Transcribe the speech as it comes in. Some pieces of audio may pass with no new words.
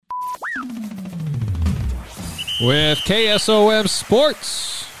with KSOM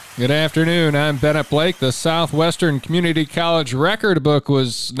Sports. Good afternoon. I'm Bennett Blake. The Southwestern Community College record book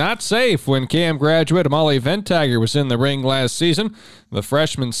was not safe when Cam graduate Molly Ventager was in the ring last season. The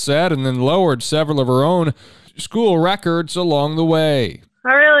freshman set and then lowered several of her own school records along the way.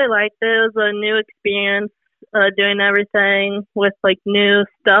 I really liked it. It was a new experience, doing everything with new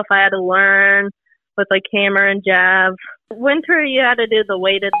stuff I had to learn with hammer and jab. Winter, you had to do the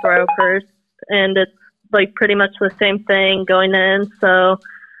weighted throw first, and it's pretty much the same thing going in. So,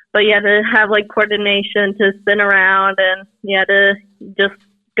 but you had to have coordination to spin around, and you had to just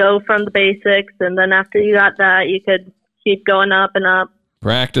go from the basics. And then after you got that, you could keep going up and up.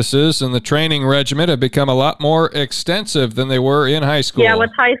 Practices and the training regimen have become a lot more extensive than they were in high school. Yeah,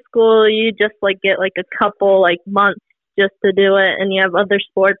 with high school, you just get a couple months just to do it, and you have other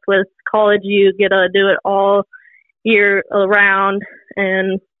sports. With college, you get to do it all year around,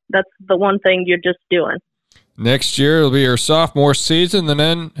 and that's the one thing you're just doing. Next year it'll be your sophomore season, and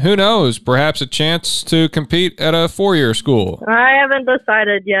then who knows, perhaps a chance to compete at a four-year school. I haven't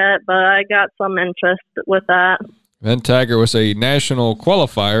decided yet, but I got some interest with that. Ventager was a national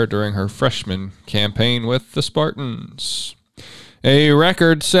qualifier during her freshman campaign with the Spartans. A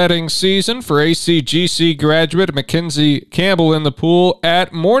record-setting season for ACGC graduate Mackenzie Campbell in the pool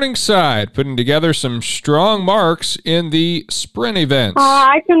at Morningside, putting together some strong marks in the sprint events.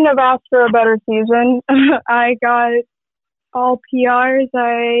 I couldn't have asked for a better season. I got all PRs.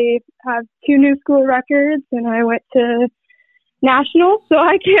 I have 2 new school records, and I went to nationals, so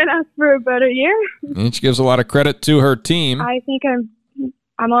I can't ask for a better year. And she gives a lot of credit to her team. I think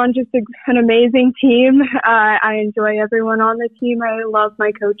I'm on just an amazing team. I enjoy everyone on the team. I love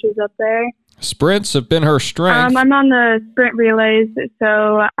my coaches up there. Sprints have been her strength. I'm on the sprint relays,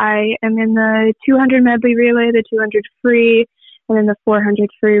 so I am in the 200 medley relay, the 200 free, and then the 400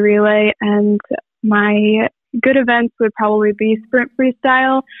 free relay. And my good events would probably be sprint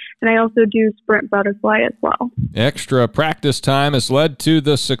freestyle, and I also do sprint butterfly as well. Extra practice time has led to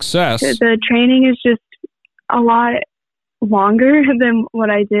the success. The training is just a lot longer than what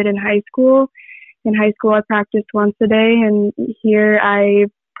I did in high school. In high school, I practiced once a day, and here I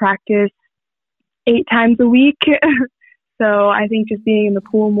practice 8 times a week. So I think just being in the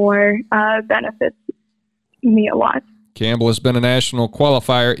pool more benefits me a lot. Campbell has been a national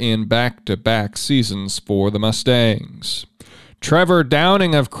qualifier in back-to-back seasons for the Mustangs. Trevor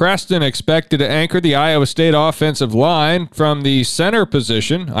Downing of Creston expected to anchor the Iowa State offensive line from the center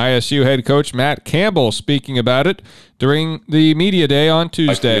position. ISU head coach Matt Campbell speaking about it during the media day on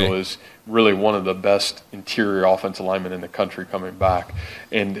Tuesday. I feel is really one of the best interior offensive linemen in the country coming back,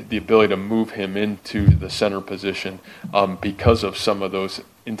 and the ability to move him into the center position because of some of those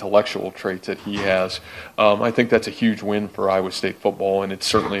intellectual traits that he has. I think that's a huge win for Iowa State football, and it's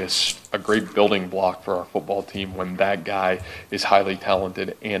certainly a great building block for our football team when that guy is highly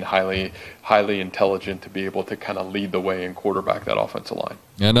talented and highly intelligent to be able to kind of lead the way and quarterback that offensive line.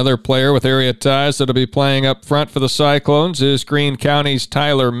 Another player with area ties that'll be playing up front for the Cyclones is Greene County's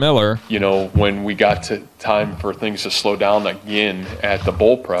Tyler Miller. You know, when we got to time for things to slow down again at the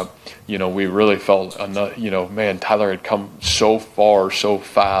bowl prep, you know, we really felt, Tyler had come so far, so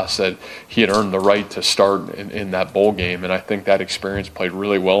fast that he had earned the right to start in that bowl game. And I think that experience played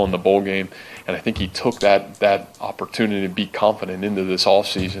really well in the bowl game. And I think he took that opportunity to be confident into this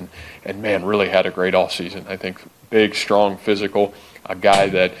offseason and, really had a great offseason. I think big, strong, physical, a guy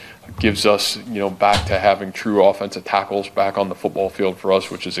that gives us, back to having true offensive tackles back on the football field for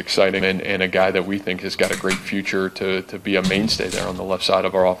us, which is exciting, and a guy that we think has got a great future to be a mainstay there on the left side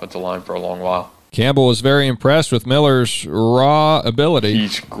of our offensive line for a long while. Campbell was very impressed with Miller's raw ability.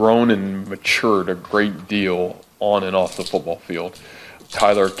 He's grown and matured a great deal on and off the football field.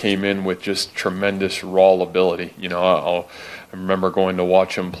 Tyler came in with just tremendous raw ability. I remember going to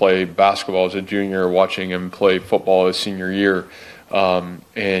watch him play basketball as a junior, watching him play football his senior year.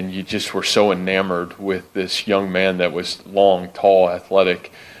 And you just were so enamored with this young man that was long, tall,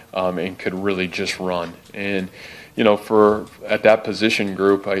 athletic, and could really just run. And, at that position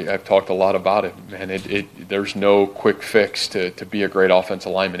group, I've talked a lot about it, man. There's no quick fix to be a great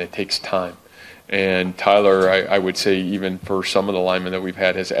offensive lineman. It takes time. And Tyler, I would say, even for some of the linemen that we've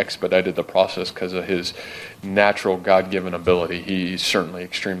had, has expedited the process because of his natural God-given ability. He's certainly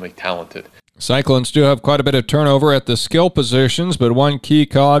extremely talented. Cyclones do have quite a bit of turnover at the skill positions, but one key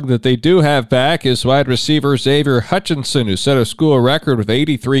cog that they do have back is wide receiver Xavier Hutchinson, who set a school record with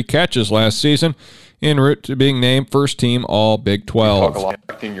 83 catches last season, en route to being named first team All Big 12. You talk a lot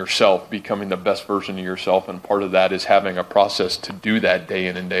about yourself, becoming the best version of yourself, and part of that is having a process to do that day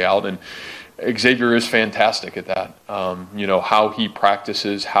in and day out. And Xavier is fantastic at that. How he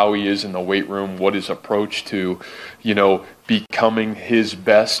practices, how he is in the weight room, what his approach to, becoming his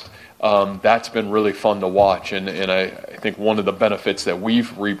best. That's been really fun to watch. And I think one of the benefits that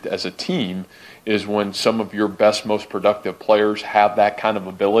we've reaped as a team is when some of your best, most productive players have that kind of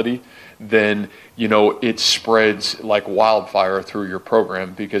ability, then, it spreads like wildfire through your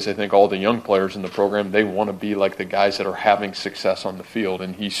program, because I think all the young players in the program, they want to be like the guys that are having success on the field.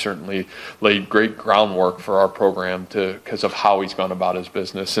 And he certainly laid great groundwork for our program because of how he's gone about his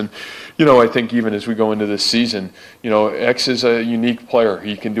business. And, I think even as we go into this season, X is a unique player.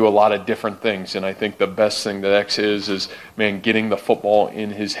 He can do a lot of different things. And I think the best thing that X is, getting the football in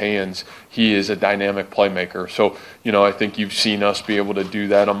his hands. He is a dynamic playmaker. So, I think you've seen us be able to do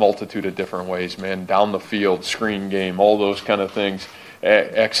that a multitude of different ways, man. Down the field, screen game, all those kind of things.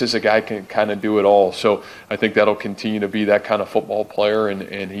 X is a guy can kind of do it all. So I think that'll continue to be that kind of football player,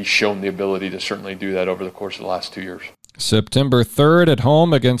 and he's shown the ability to certainly do that over the course of the last 2 years. September 3rd at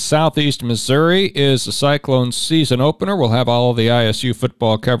home against Southeast Missouri is the Cyclones season opener. We'll have all of the ISU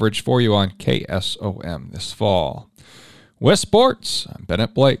football coverage for you on KSOM this fall. With sports, I'm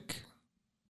Bennett Blake.